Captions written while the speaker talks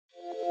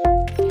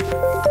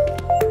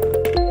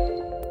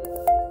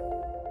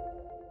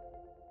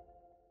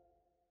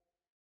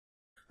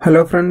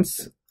Hello friends,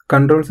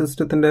 control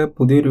system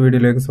പുതിയൊരു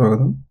വീഡിയോയിലേക്ക്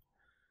സ്വാഗതം.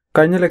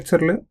 കഴിഞ്ഞ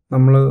ലെക്ചറിൽ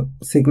നമ്മൾ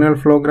സിഗ്നൽ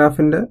ഫ്ലോ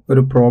ഗ്രാഫിന്റെ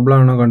ഒരു പ്രോബ്ലം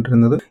ആണ്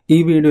കണ്ടിരുന്നത്. ഈ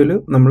വീഡിയോയിൽ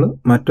നമ്മൾ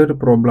മറ്റൊരു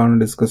പ്രോബ്ലം ആണ്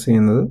ഡിസ്കസ്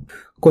ചെയ്യുന്നത്.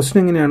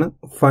 ക്വസ്റ്റ്യൻ എങ്ങനെയാണ്?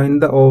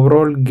 Find the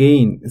overall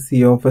gain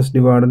C of S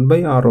divided by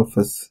R of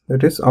S,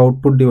 that is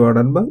output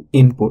divided by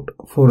input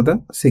for the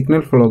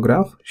signal flow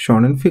graph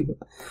shown in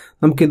figure.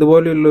 നമുക്ക്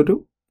ഇതുപോലെയുള്ളൊരു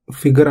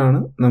ഫിഗർ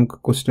ആണ് നമുക്ക്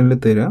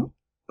ക്വസ്റ്റ്യനിൽ തരിക.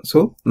 സോ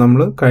നമ്മൾ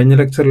കഴിഞ്ഞ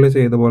ലെക്ചറിൽ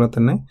ചെയ്ത പോലെ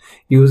തന്നെ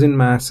using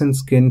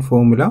മാസൺസ് gain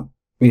formula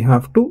we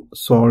have to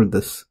solve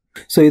this.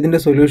 So ഇതിന്റെ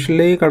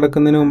സൊല്യൂഷനിലേക്ക്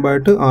കടക്കുന്നതിന്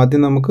മുമ്പായിട്ട്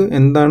ആദ്യം നമുക്ക്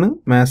എന്താണ്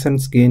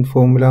മാസൺസ് ഗെയിൻ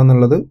ഫോർമുല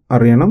എന്നുള്ളത്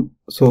അറിയണം.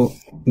 So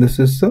this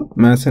is the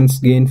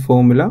മാസൺസ് gain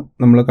formula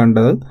നമ്മൾ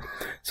കണ്ടത്.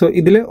 സോ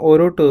ഇതിലെ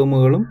ഓരോ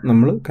ടേമുകളും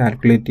നമ്മൾ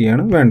കാൽക്കുലേറ്റ്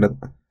ചെയ്യാണ് വേണ്ടത്.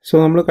 സോ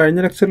നമ്മൾ കഴിഞ്ഞ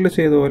ലെക്ചറിൽ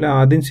ചെയ്ത പോലെ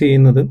ആദ്യം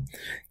ചെയ്യുന്നത്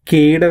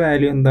കെയുടെ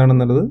വാല്യൂ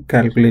എന്താണെന്നുള്ളത്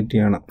കാൽക്കുലേറ്റ്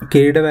ചെയ്യണം.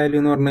 കെയുടെ വാല്യൂ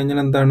എന്ന് പറഞ്ഞു കഴിഞ്ഞാൽ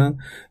എന്താണ്?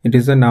 It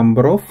is A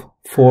number of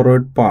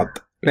forward path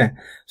അല്ലേ.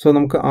 സോ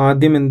നമുക്ക്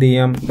ആദ്യം എന്ത്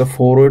ചെയ്യാം? ദ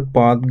ഫോർവേഡ്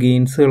പാത്ത്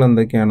ഗെയിൻസുകൾ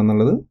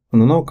എന്തൊക്കെയാണെന്നുള്ളത്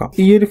ഒന്ന് നോക്കാം.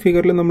 ഈ ഒരു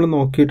ഫിഗറിൽ നമ്മൾ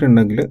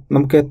നോക്കിയിട്ടുണ്ടെങ്കിൽ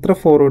നമുക്ക് എത്ര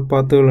ഫോർവേഡ്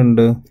പാത്തുകൾ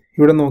ഉണ്ട്?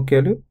 ഇവിടെ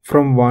നോക്കിയാൽ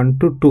from 1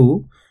 to 2,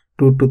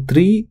 2 to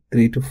 3,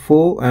 3 to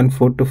 4 and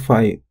 4 to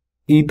 5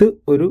 ഇത്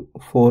ഒരു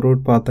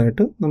ഫോർവേഡ്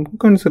പാത്തായിട്ട് നമുക്ക്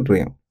കൺസിഡർ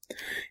ചെയ്യാം.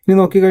 ഇനി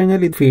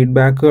നോക്കിക്കഴിഞ്ഞാൽ ഇത്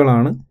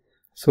ഫീഡ്ബാക്കുകളാണ്.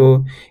 സോ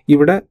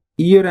ഇവിടെ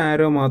ഈ ഒരു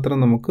ആരോ മാത്രം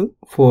നമുക്ക്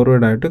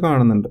ഫോർവേഡ് ആയിട്ട്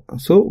കാണുന്നുണ്ട്.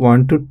 So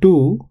 1 to 2,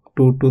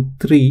 2 to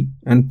 3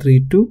 and 3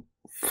 to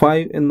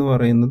 5 എന്ന്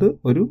പറയുന്നത്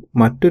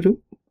മറ്റൊരു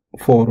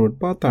ഫോർവേഡ്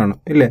പാത്താണ്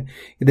അല്ലേ.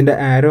 ഇതിന്റെ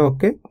ആരോ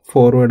ഒക്കെ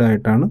ഫോർവേഡ്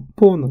ആയിട്ടാണ്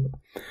പോകുന്നത്.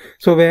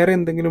 സോ വേറെ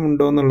എന്തെങ്കിലും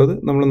ഉണ്ടോ എന്നുള്ളത്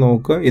നമ്മൾ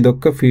നോക്കുക.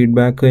 ഇതൊക്കെ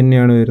ഫീഡ്ബാക്ക്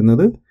തന്നെയാണ്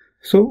വരുന്നത്.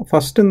 സോ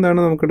ഫസ്റ്റ് എന്താണ്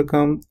നമുക്ക്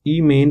എടുക്കാം? ഈ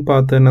മെയിൻ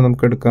പാത്ത് തന്നെ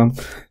നമുക്ക് എടുക്കാം.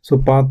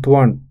 So path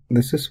 1,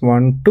 this is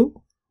 1 to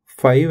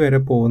 5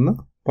 വരെ പോകുന്ന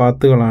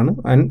പാത്തുകളാണ്.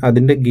 ആൻഡ്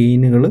അതിന്റെ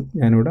ഗെയിനുകൾ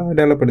ഞാനിവിടെ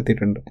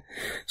അടയാളപ്പെടുത്തിയിട്ടുണ്ട്.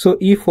 സോ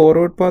ഈ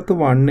ഫോർവേഡ് പാത്ത്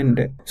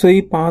 1ന്റെ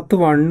ഈ പാത്ത്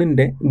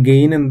 1ന്റെ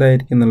ഗെയിൻ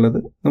എന്തായിരിക്കും എന്നുള്ളത്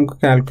നമുക്ക്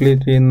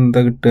കാൽക്കുലേറ്റ് ചെയ്യുന്നത്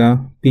എന്താ കിട്ടുക?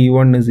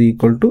 P1 is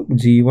equal to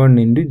G1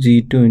 into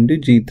G2 into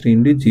G3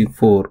 into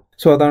G4.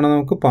 So അതാണ്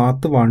നമുക്ക്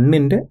പാത്ത്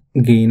 1ന്റെ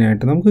ഗെയിൻ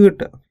ആയിട്ട് നമുക്ക്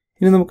കിട്ടുക.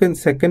 ഇനി നമുക്ക്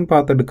സെക്കൻഡ്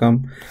പാത്ത് എടുക്കാം.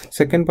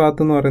 സെക്കൻഡ്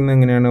പാത്ത് എന്ന് പറയുന്നത്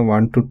എങ്ങനെയാണ്?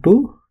 1 to 2,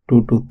 2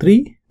 to 3,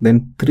 then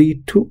 3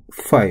 to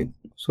 5.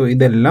 So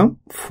ഇതെല്ലാം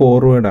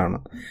ഫോർവേഡ് ആണ്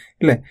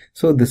അല്ലേ.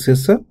 So this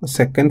is A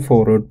second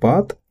forward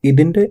path.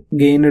 ഇതിന്റെ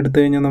ഗെയിൻ എടുത്തു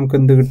കഴിഞ്ഞാൽ നമുക്ക്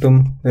എന്ത് കിട്ടും?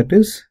 That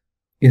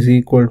is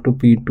equal to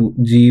P2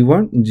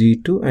 G1,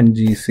 G2 and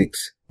G6.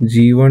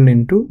 G1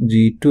 into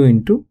G2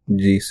 into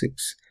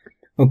G6.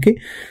 Okay.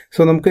 So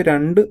നമുക്ക്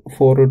രണ്ട്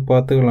ഫോർവേഡ്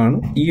പാത്തുകളാണ്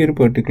ഈ ഒരു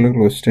പെർട്ടിക്കുലർ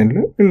ക്വസ്റ്റ്യനിൽ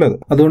ഉള്ളത്.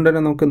 അതുകൊണ്ട്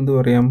തന്നെ നമുക്ക് എന്ത്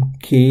പറയാം?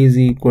 K is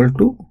equal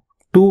to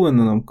 2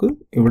 എന്ന് നമുക്ക്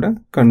ഇവിടെ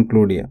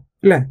കൺക്ലൂഡ് ചെയ്യാം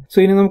അല്ലേ. സോ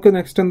ഇനി നമുക്ക്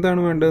നെക്സ്റ്റ്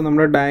എന്താണ് വേണ്ടത്?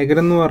 നമ്മുടെ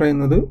ഡയഗ്രം എന്ന്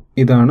പറയുന്നത്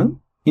ഇതാണ്.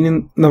 ഇനി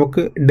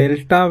നമുക്ക്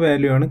ഡെൽറ്റ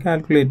വാല്യൂ ആണ്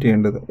കാൽക്കുലേറ്റ്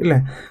ചെയ്യേണ്ടത് അല്ലേ.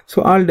 സോ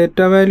ആ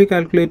ഡെൽറ്റ വാല്യൂ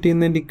കാൽക്കുലേറ്റ്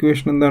ചെയ്യുന്നതിന്റെ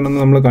ഇക്വേഷൻ എന്താണെന്ന്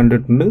നമ്മൾ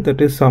കണ്ടിട്ടുണ്ട്.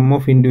 That is some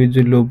of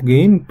individual loop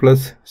gain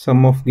plus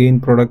some of gain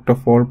product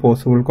of all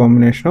possible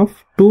combination of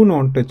 2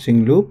 non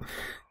touching loop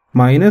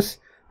minus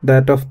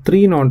that of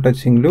 3 non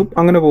touching loop.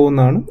 അങ്ങനെ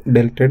പോകുന്നതാണ്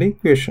ഡെൽറ്റയുടെ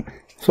equation.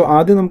 So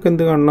ആദ്യം നമുക്ക്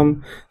എന്ത് കാണണം?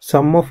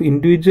 സം ഓഫ്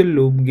ഇൻഡിവിജ്വൽ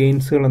ലൂപ്പ്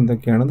ഗെയിൻസുകൾ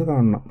എന്തൊക്കെയാണെന്ന്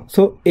കാണണം.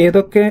 So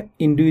ഏതൊക്കെ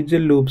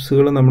ഇൻഡിവിജ്വൽ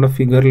ലൂപ്സുകൾ നമ്മുടെ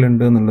ഫിഗറിൽ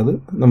ഉണ്ട് എന്നുള്ളത്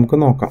നമുക്ക്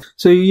നോക്കാം.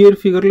 സോ ഈ ഒരു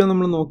ഫിഗറിൽ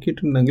നമ്മൾ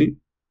നോക്കിയിട്ടുണ്ടെങ്കിൽ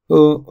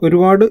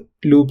ഒരുപാട്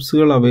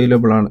ലൂപ്സുകൾ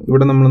അവൈലബിൾ ആണ്.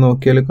 ഇവിടെ നമ്മൾ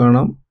നോക്കിയാൽ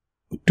കാണാം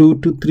 2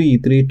 to 3,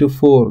 3 to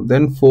 4,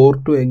 then 4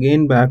 to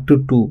again back to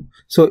 2.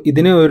 So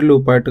ഇതിനെ ഒരു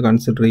ലൂപ്പായിട്ട്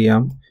കൺസിഡർ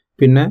ചെയ്യാം.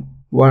 പിന്നെ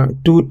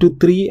 2 to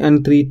 3 and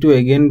 3 to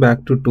again back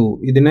to 2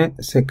 ഇതിനെ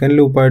സെക്കൻഡ്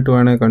ലൂപ്പായിട്ട്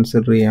വേണേൽ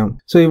കൺസിഡർ ചെയ്യാം.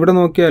 സോ ഇവിടെ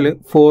നോക്കിയാൽ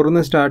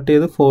 4 സ്റ്റാർട്ട്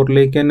ചെയ്ത്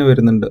 4ലേക്ക് തന്നെ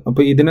വരുന്നുണ്ട്.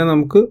 അപ്പൊ ഇതിനെ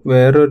നമുക്ക്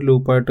വേറൊരു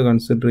ലൂപ്പായിട്ട്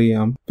കൺസിഡർ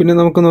ചെയ്യാം. പിന്നെ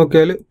നമുക്ക്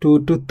നോക്കിയാൽ 2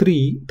 to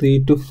 3, 3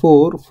 to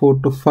 4, 4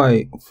 to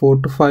 5, 4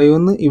 to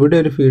 5 ഇവിടെ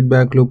ഒരു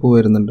ഫീഡ്ബാക്ക് ലൂപ്പ്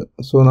വരുന്നുണ്ട്.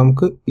 സോ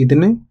നമുക്ക്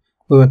ഇതിനെ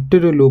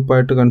മറ്റൊരു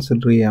ലൂപ്പായിട്ട്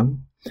കൺസിഡർ ചെയ്യാം.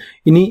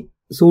 ഇനി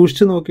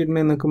സൂക്ഷിച്ച്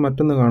നോക്കിയിട്ടുണ്ടെങ്കിൽ നിങ്ങൾക്ക്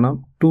മറ്റൊന്ന് കാണാം.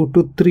 2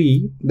 to 3,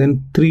 then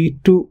 3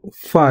 to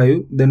 5,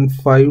 then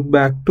 5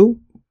 back to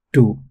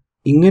 2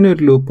 ഇങ്ങനെ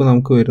ഒരു ലൂപ്പ്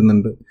നമുക്ക്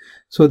വരുന്നുണ്ട്.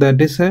 So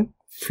that is A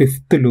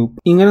fifth loop.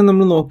 ഇങ്ങനെ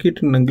നമ്മൾ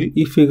നോക്കിയിട്ടുണ്ടെങ്കിൽ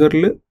ഈ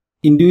ഫിഗറിൽ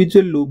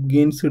ഇൻഡിവിജ്വൽ ലൂപ്പ്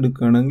ഗെയിൻസ്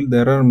എടുക്കുകയാണെങ്കിൽ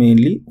there are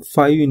mainly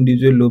 5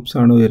 individual loops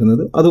ആണ്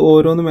വരുന്നത്. അത്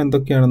ഓരോന്നും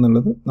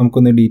എന്തൊക്കെയാണെന്നുള്ളത്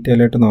നമുക്കൊന്ന്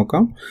ഡീറ്റെയിൽ ആയിട്ട്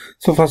നോക്കാം.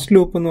 സോ ഫസ്റ്റ്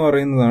ലൂപ്പ് എന്ന്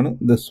പറയുന്നതാണ്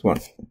this one,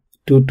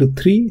 2 to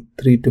 3,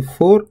 3 to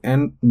 4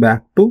 and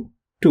back to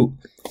 2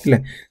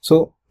 അല്ലേ. So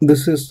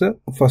this is the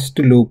first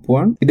loop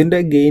 1. ഇതിന്റെ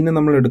ഗെയിൻ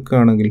നമ്മൾ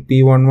എടുക്കുകയാണെങ്കിൽ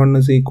P11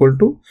 is equal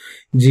to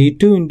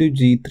G2 into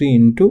G3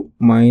 into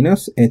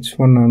minus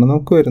H1 ആണ്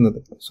നമുക്ക് വരുന്നത്.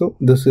 So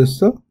this is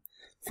the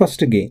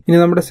first gain. ഇനി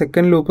നമ്മുടെ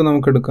സെക്കൻഡ് ലൂപ്പ്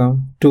നമുക്ക് എടുക്കാം.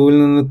 2ൽ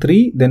നിന്ന് 3,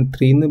 then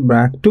 3 നിന്ന്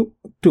back to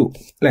 2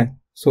 അല്ലേ.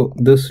 സോ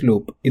this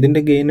loop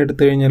ഇതിന്റെ ഗെയിൻ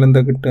എടുത്തു കഴിഞ്ഞാൽ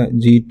എന്താ കിട്ടുക?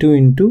 G2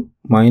 into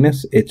minus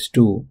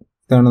H2,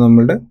 ഇതാണ്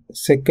നമ്മളുടെ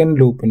സെക്കൻഡ്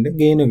ലൂപ്പിൻ്റെ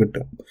ഗെയിന്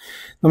കിട്ടുക.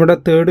 നമ്മുടെ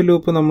തേർഡ്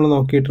ലൂപ്പ് നമ്മൾ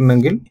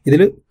നോക്കിയിട്ടുണ്ടെങ്കിൽ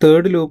ഇതിൽ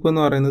തേർഡ് ലൂപ്പ്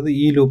എന്ന് പറയുന്നത്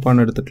ഈ ലൂപ്പാണ്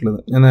എടുത്തിട്ടുള്ളത്.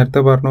 ഞാൻ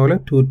നേരത്തെ പറഞ്ഞ പോലെ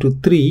 2 to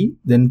 3,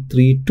 then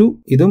 3 to,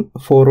 ഇതും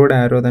ഫോർവേഡ്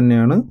ആരോ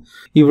തന്നെയാണ്.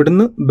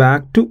 ഇവിടുന്ന്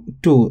back to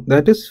 2,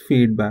 that is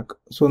feedback.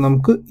 So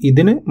നമുക്ക്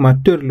ഇതിന്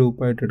മറ്റൊരു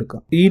ലൂപ്പായിട്ട്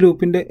എടുക്കാം. ഈ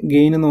ലൂപ്പിൻ്റെ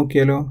ഗെയിന്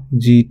നോക്കിയാലോ,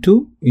 G2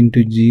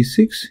 into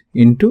G6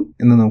 into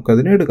എന്ന്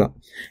നമുക്കതിനെ എടുക്കാം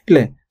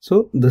ഇല്ലേ. So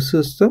this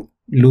is the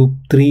loop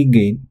 3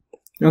 gain.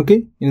 Okay,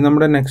 ഇനി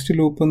നമ്മുടെ നെക്സ്റ്റ്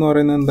ലൂപ്പ് എന്ന്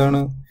പറയുന്നത് എന്താണ്,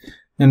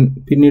 ഞാൻ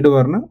പിന്നീട്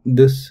പറഞ്ഞ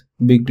ദിസ്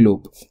ബിഗ്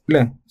ലൂപ്പ്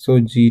അല്ലേ. So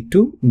G2,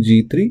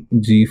 G3,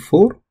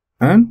 G4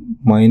 and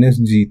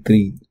 -G3,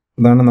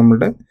 ഇതാണ്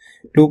നമ്മുടെ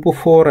ലൂപ്പ്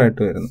 4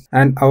 ആയിട്ട് വരുന്നത്.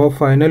 And our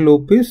final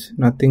loop is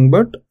nothing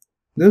but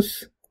this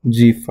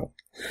G5.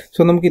 So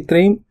നമുക്ക്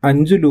ഇത്രയും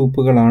 5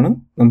 ലൂപ്പുകളാണ്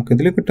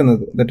നമുക്കിതിൽ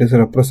കിട്ടുന്നത്. That is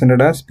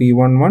represented as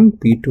P11,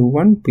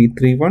 P21,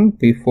 P31,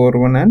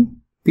 P41 and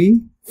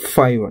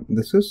P51.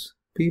 This is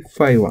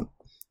P51.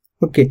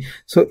 Okay,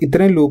 so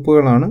ഇത്രയും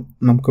ലൂപ്പുകളാണ്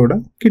നമുക്കിവിടെ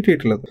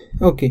കിട്ടിയിട്ടുള്ളത്.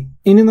 ഓക്കെ,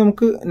 ഇനി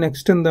നമുക്ക്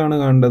നെക്സ്റ്റ് എന്താണ്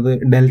കാണേണ്ടത്,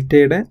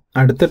 ഡെൽറ്റയുടെ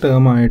അടുത്ത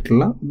ടേം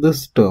ആയിട്ടുള്ള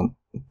ദിസ് ടേം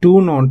 2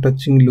 നോൺ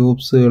ടച്ചിങ്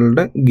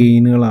ലൂപ്സുകളുടെ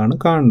ഗെയിനുകളാണ്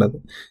കാണേണ്ടത്.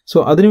 സോ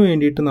അതിനു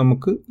വേണ്ടിയിട്ട്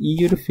നമുക്ക് ഈ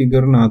ഒരു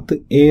ഫിഗറിനകത്ത്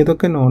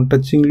ഏതൊക്കെ നോൺ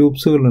ടച്ചിങ്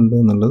ലൂപ്സുകൾ ഉണ്ട്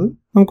എന്നുള്ളത്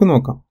നമുക്ക്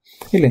നോക്കാം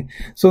ഇല്ലേ.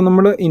 സോ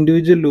നമ്മൾ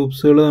ഇൻഡിവിജ്വൽ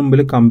ലൂപ്സുകൾ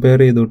തമ്മിൽ കമ്പയർ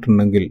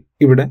ചെയ്തിട്ടുണ്ടെങ്കിൽ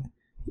ഇവിടെ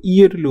ഈ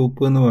ഒരു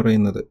ലൂപ്പ് എന്ന്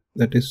പറയുന്നത്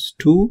that is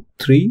 2,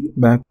 3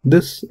 back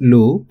this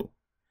loop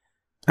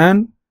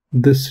and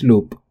this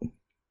loop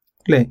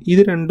അല്ലേ.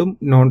 ഇത് രണ്ടും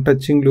നോൺ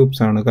ടച്ചിങ്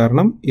ലൂപ്സ് ആണ്,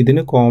 കാരണം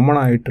ഇതിന് കോമൺ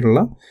ആയിട്ടുള്ള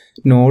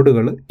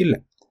നോഡുകൾ ഇല്ല.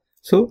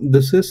 So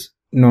this is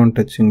known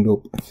touching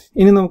loop.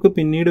 ഇനി നമുക്ക്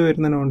പിന്നീട്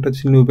വരുന്ന നോൺ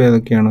ടച്ചിങ് ലൂപ്പ്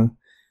ഏതൊക്കെയാണ്,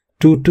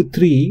 2 to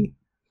 3,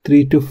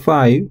 3 to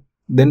 5,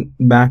 then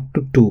back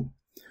to 2.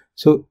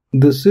 So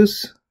this is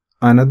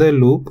another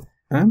loop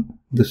and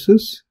this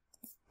is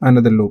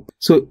another loop.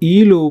 So ഈ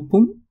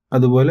ലൂപ്പും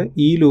അതുപോലെ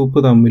ഈ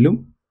ലൂപ്പ് തമ്മിലും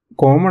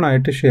കോമൺ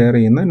ആയിട്ട് ഷെയർ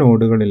ചെയ്യുന്ന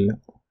നോഡുകളില്ല.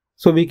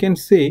 So we can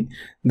say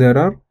there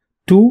are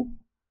 2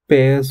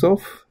 pairs of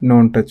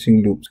non-touching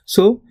loops.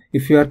 So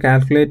if you are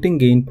calculating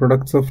gain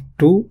products of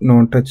 2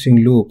 non-touching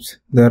loops,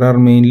 there are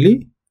mainly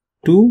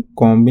 2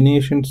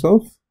 combinations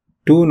of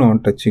 2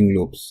 non-touching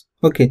loops.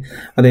 Okay,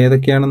 അത്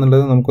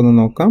ഏതൊക്കെയാണെന്നുള്ളത് നമുക്കൊന്ന്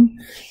നോക്കാം.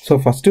 So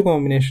first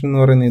combination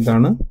എന്ന് പറയുന്നത്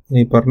ഇതാണ്,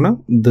 ഈ പറഞ്ഞ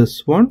this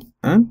one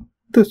and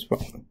this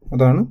one.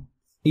 അതാണ്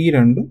ഈ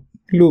രണ്ട്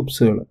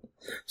ലൂപ്സുകൾ.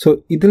 സോ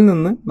ഇതിൽ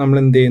നിന്ന് നമ്മൾ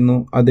എന്ത് ചെയ്യുന്നു,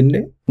 അതിൻ്റെ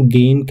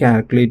ഗെയിൻ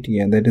കാൽക്കുലേറ്റ്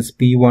ചെയ്യാം. ദാറ്റ് ഇസ്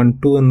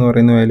P12 എന്ന്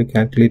പറയുന്ന വാല്യൂ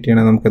കാൽക്കുലേറ്റ്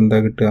ചെയ്യണമെങ്കിൽ നമുക്ക് എന്താ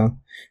കിട്ടുക,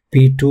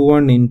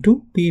 P21 into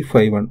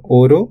P51.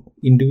 ഓരോ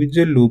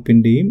ഇൻഡിവിജ്വൽ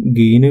ലൂപ്പിൻ്റെയും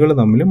ഗെയിനുകൾ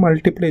തമ്മിൽ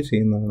മൾട്ടിപ്ലൈ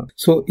ചെയ്യുന്നതാണ്.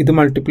 സോ ഇത്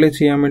മൾട്ടിപ്ലൈ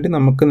ചെയ്യാൻ വേണ്ടി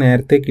നമുക്ക്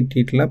നേരത്തെ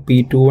കിട്ടിയിട്ടുള്ള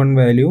P21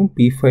 വാല്യൂവും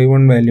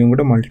P51 വാല്യൂവും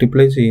കൂടെ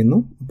മൾട്ടിപ്ലൈ ചെയ്യുന്നു.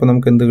 അപ്പോൾ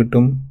നമുക്ക് എന്ത്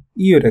കിട്ടും,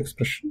 ഈ ഒരു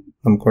എക്സ്പ്രഷൻ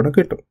നമുക്കവിടെ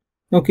കിട്ടും.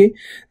 Okay,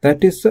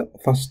 that is the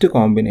first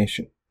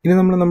combination. ഇനി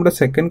നമ്മൾ നമ്മുടെ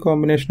സെക്കൻഡ്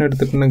കോമ്പിനേഷൻ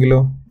എടുത്തിട്ടുണ്ടെങ്കിലോ,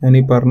 ഞാൻ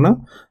ഈ പറഞ്ഞ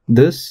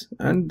ദിസ്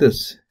ആൻഡ്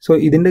ദിസ്. സോ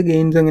ഇതിൻ്റെ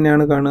ഗെയിൻസ്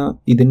എങ്ങനെയാണ് കാണുക,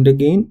 ഇതിൻ്റെ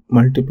gain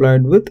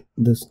multiplied with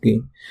this gain.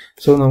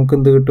 So നമുക്ക്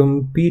എന്ത് കിട്ടും,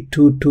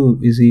 P22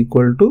 is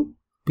equal to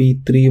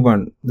P31.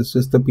 This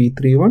is the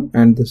P31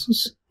 and this is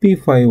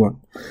P51.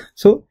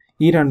 So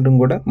ഈ രണ്ടും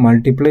കൂടെ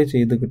മൾട്ടിപ്ലൈ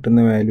ചെയ്ത്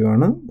കിട്ടുന്ന വാല്യൂ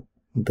ആണ്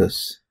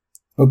ദിസ്.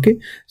 ഓക്കെ,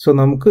 സോ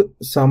നമുക്ക്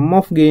some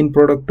of gain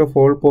product of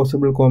all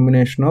possible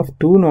combination of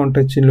 2 non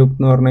touching loop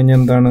എന്ന് പറഞ്ഞു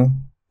കഴിഞ്ഞാൽ എന്താണ്,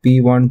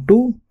 P12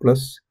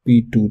 plus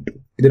P22.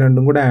 ഇത്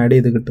രണ്ടും കൂടെ ആഡ്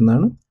ചെയ്ത്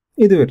കിട്ടുന്നതാണ്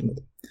ഇത്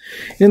വരുന്നത്.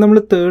 ഇനി നമ്മൾ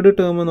third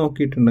term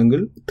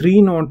നോക്കിയിട്ടുണ്ടെങ്കിൽ 3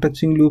 non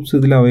touching loops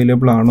ഇതിൽ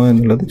അവൈലബിൾ ആണോ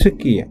എന്നുള്ളത്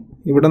ചെക്ക് ചെയ്യാം.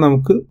 ഇവിടെ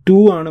നമുക്ക് 2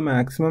 ആണ്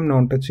മാക്സിമം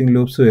നോൺ ടച്ചിങ്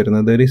ലൂപ്സ്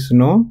വരുന്നത്. There is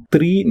no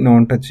 3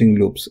 non touching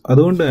loops.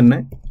 അതുകൊണ്ട് തന്നെ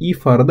ഈ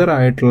ഫർദർ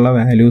ആയിട്ടുള്ള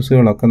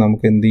വാല്യൂസുകളൊക്കെ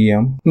നമുക്ക് എന്ത്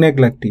ചെയ്യാം,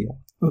 നെഗ്ലക്ട് ചെയ്യാം.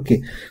 ഓക്കെ,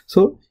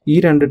 സോ ഈ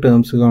രണ്ട്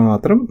ടേംസുകൾ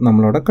മാത്രം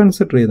നമ്മളവിടെ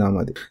കൺസിഡർ ചെയ്താൽ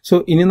മതി. സോ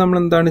ഇനി നമ്മൾ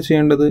എന്താണ്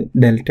ചെയ്യേണ്ടത്,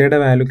 ഡെൽറ്റയുടെ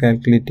വാല്യൂ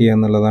കാൽക്കുലേറ്റ് ചെയ്യുക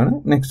എന്നുള്ളതാണ്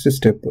next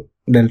step.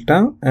 Delta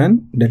and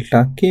delta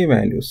K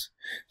values.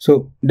 So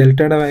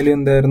ഡെൽറ്റയുടെ വാല്യൂ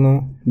എന്തായിരുന്നു,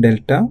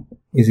 delta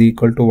is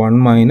equal to 1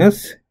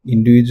 minus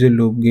individual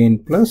loop gain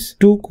plus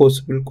 2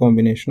 possible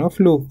combination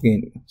of loop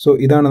gain. So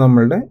ഇതാണ്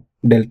നമ്മളുടെ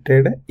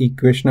ഡെൽറ്റയുടെ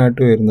ഈക്വേഷൻ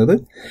ആയിട്ട് വരുന്നത്.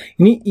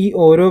 ഇനി ഈ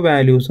ഓരോ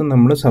വാല്യൂസും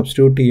നമ്മൾ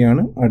സബ്സ്റ്റിറ്റ്യൂട്ട്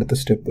ചെയ്യാണ് അടുത്ത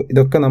സ്റ്റെപ്പ്.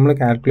 ഇതൊക്കെ നമ്മൾ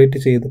കാൽക്കുലേറ്റ്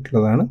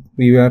ചെയ്തിട്ടുള്ളതാണ്.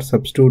 V R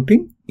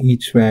substituting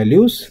each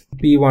values.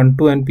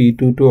 P12 and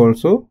P22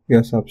 also we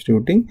R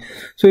substituting.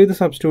 So ഇത്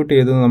സബ്സ്റ്റിറ്റ്യൂട്ട്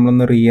ചെയ്ത്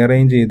നമ്മളൊന്ന്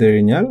റീഅറേഞ്ച് ചെയ്ത്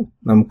കഴിഞ്ഞാൽ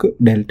നമുക്ക്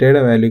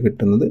ഡെൽറ്റയുടെ വാല്യൂ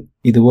കിട്ടുന്നത്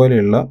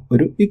ഇതുപോലെയുള്ള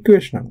ഒരു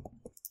ഇക്വേഷനാണ്.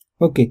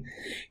 ഓക്കെ,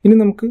 ഇനി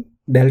നമുക്ക്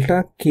ഡെൽറ്റ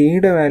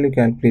കെയുടെ വാല്യൂ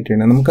കാൽക്കുലേറ്റ്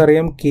ചെയ്യണം.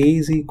 നമുക്കറിയാം K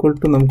ഈസ് ഈക്വൽ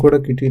ടു നമുക്കിവിടെ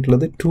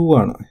കിട്ടിയിട്ടുള്ളത് 2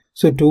 ആണ്.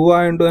 സോ 2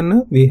 ആയതുകൊണ്ട് തന്നെ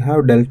we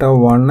have delta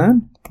 1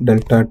 and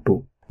delta 2.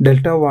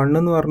 Delta 1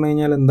 എന്ന് പറഞ്ഞു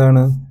കഴിഞ്ഞാൽ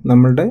എന്താണ്,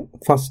 നമ്മളുടെ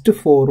ഫസ്റ്റ്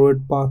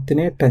ഫോർവേഡ്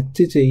പാത്തിനെ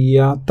ടച്ച്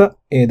ചെയ്യാത്ത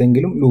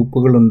ഏതെങ്കിലും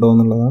ലൂപ്പുകൾ ഉണ്ടോ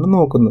എന്നുള്ളതാണ്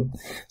നോക്കുന്നത്.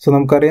 സോ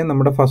നമുക്കറിയാം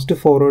നമ്മുടെ ഫസ്റ്റ്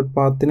ഫോർവേഡ്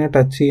പാത്തിനെ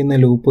ടച്ച് ചെയ്യുന്ന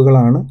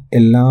ലൂപ്പുകളാണ്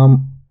എല്ലാം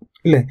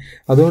ഇല്ലേ.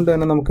 അതുകൊണ്ട്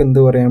തന്നെ നമുക്ക്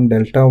എന്ത് പറയാം,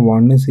 ഡെൽറ്റ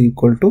 1 is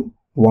equal to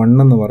 1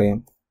 എന്ന് പറയാം.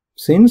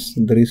 Since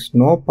there is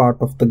no part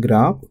of the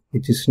graph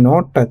which is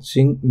not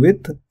touching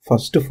with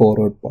first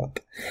forward path.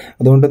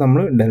 അതുകൊണ്ട്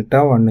നമ്മൾ ഡെൽറ്റ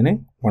 1നെ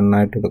 1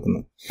 ആയിട്ട് എടുക്കുന്നു.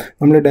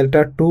 നമ്മൾ ഡെൽറ്റ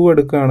 2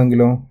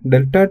 എടുക്കുകയാണെങ്കിലോ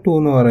ഡെൽറ്റ 2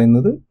 എന്ന്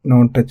പറയുന്നത്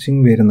നോൺ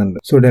ടച്ചിങ് വരുന്നുണ്ട്.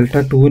 സോ ഡെൽറ്റ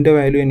 2ന്റെ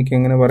വാല്യൂ എനിക്ക്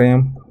എങ്ങനെ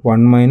പറയാം?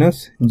 1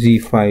 മൈനസ്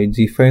G5.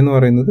 G5 എന്ന്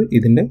പറയുന്നത്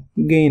ഇതിന്റെ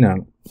ഗെയിൻ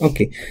ആണ്.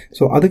 ഓക്കെ,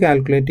 സോ അത്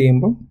കാൽക്കുലേറ്റ്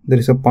ചെയ്യുമ്പോൾ there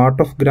is A part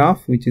of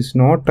graph which is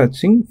not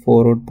touching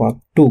forward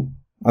path 2.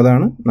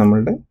 അതാണ്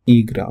നമ്മളുടെ ഈ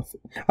ഗ്രാഫ്.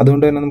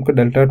 അതുകൊണ്ട് തന്നെ നമുക്ക്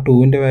ഡെൽറ്റ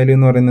 2ന്റെ വാല്യൂ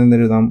എന്ന് പറയുന്നത് എന്ത്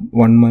എഴുതാം?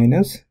 1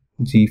 മൈനസ്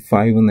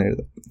G5 എന്ന്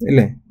എഴുതാം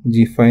അല്ലേ?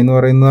 G5 എന്ന്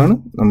പറയുന്നതാണ്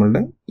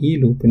നമ്മളുടെ ഈ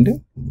ലൂപ്പിന്റെ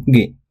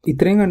ഗെയിൻ.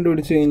 ഇത്രയും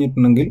കണ്ടുപിടിച്ച്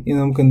കഴിഞ്ഞിട്ടുണ്ടെങ്കിൽ ഇത്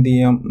നമുക്ക് എന്ത്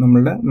ചെയ്യാം?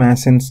 നമ്മളുടെ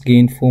മാസൺസ്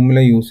ഗെയിൻ ഫോർമുല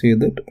യൂസ്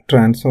ചെയ്തിട്ട്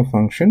ട്രാൻസ്ഫർ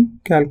ഫംഗ്ഷൻ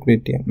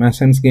കാൽക്കുലേറ്റ് ചെയ്യാം.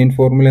 മാസൺസ് ഗെയിൻ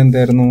ഫോർമുല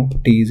എന്തായിരുന്നു?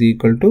 T is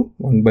equal to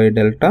 1 by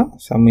delta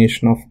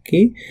summation of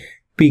k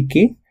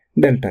pk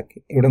delta k.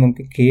 ഇവിടെ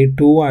നമുക്ക്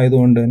k2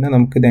 ആയതുകൊണ്ട് തന്നെ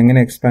നമുക്ക് ഇത്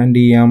എങ്ങനെ എക്സ്പാൻഡ്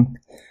ചെയ്യാം?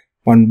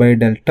 1 by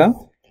delta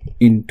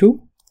into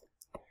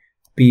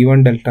p1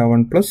 delta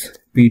 1 plus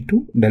p2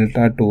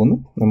 delta 2 എന്ന്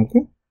നമുക്ക്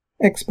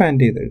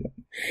എക്സ്പാൻഡ് ചെയ്ത് എഴുതാം.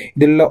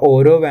 ഇതിലുള്ള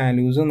ഓരോ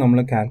വാല്യൂസും നമ്മൾ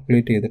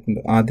കാൽക്കുലേറ്റ് ചെയ്തിട്ടുണ്ട്.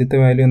 ആദ്യത്തെ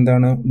വാല്യൂ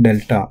എന്താണ്?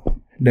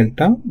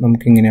 ഡെൽറ്റ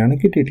നമുക്ക് ഇങ്ങനെയാണ്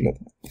കിട്ടിയിട്ടുള്ളത്.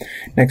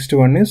 നെക്സ്റ്റ്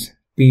വൺ ഇസ്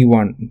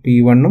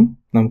p1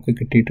 നമുക്ക്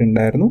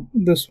കിട്ടിയിട്ടുണ്ടായിരുന്നു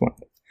ദിസ് വൺ.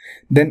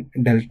 ദെൻ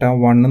ഡെൽറ്റ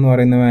 1 എന്ന്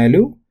പറയുന്ന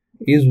വാല്യൂ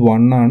ഈസ്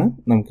 1 ആണ്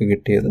നമുക്ക്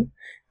കിട്ടിയത്.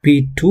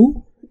 p2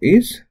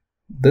 is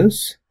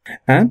this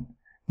and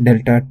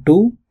delta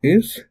 2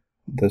 is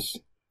this.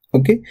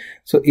 Okay,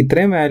 so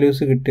ഇത്രയും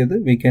വാല്യൂസ് കിട്ടിയത്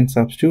we can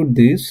substitute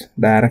this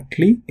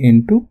directly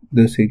into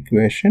this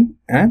equation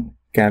and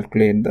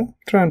calculate the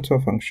transfer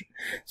function.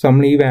 So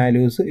നമ്മൾ ഈ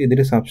വാല്യൂസ്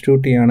ഇതിൽ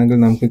സബ്സ്റ്റിറ്റ്യൂട്ട്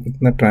ചെയ്യുകയാണെങ്കിൽ നമുക്ക്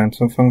കിട്ടുന്ന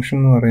ട്രാൻസ്ഫർ ഫംഗ്ഷൻ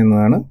എന്ന്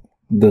പറയുന്നതാണ്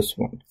this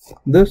one.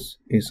 This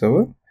is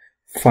our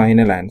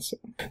final answer.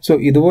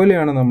 So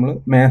ഇതുപോലെയാണ് നമ്മൾ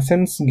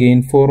മാസൺസ്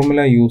ഗെയിൻ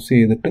ഫോർമുല യൂസ്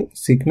ചെയ്തിട്ട്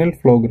സിഗ്നൽ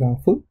ഫ്ലോ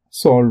ഗ്രാഫ്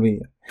സോൾവ്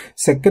ചെയ്യുക.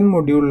 സെക്കൻഡ്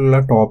മൊഡ്യൂളിലുള്ള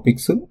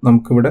ടോപ്പിക്സ്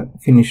നമുക്കിവിടെ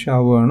ഫിനിഷ്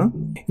ആവുകയാണ്.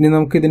 ഇനി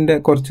നമുക്ക് ഇതിന്റെ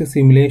കുറച്ച്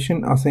സിമുലേഷൻ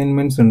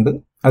അസൈൻമെന്റ്സ് ഉണ്ട്.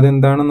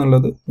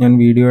 അതെന്താണെന്നുള്ളത് ഞാൻ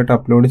വീഡിയോ ആയിട്ട്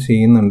അപ്ലോഡ്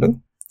ചെയ്യുന്നുണ്ട്.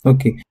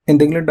 ഓക്കെ,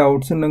 എന്തെങ്കിലും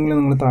ഡൗട്ട്സ് ഉണ്ടെങ്കിൽ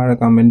നിങ്ങൾ താഴെ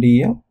കമന്റ്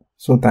ചെയ്യുക.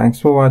 So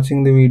thanks for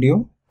watching the video.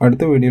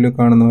 അടുത്ത വീഡിയോയിൽ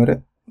കാണുന്നവരെ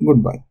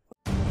ഗുഡ് ബൈ.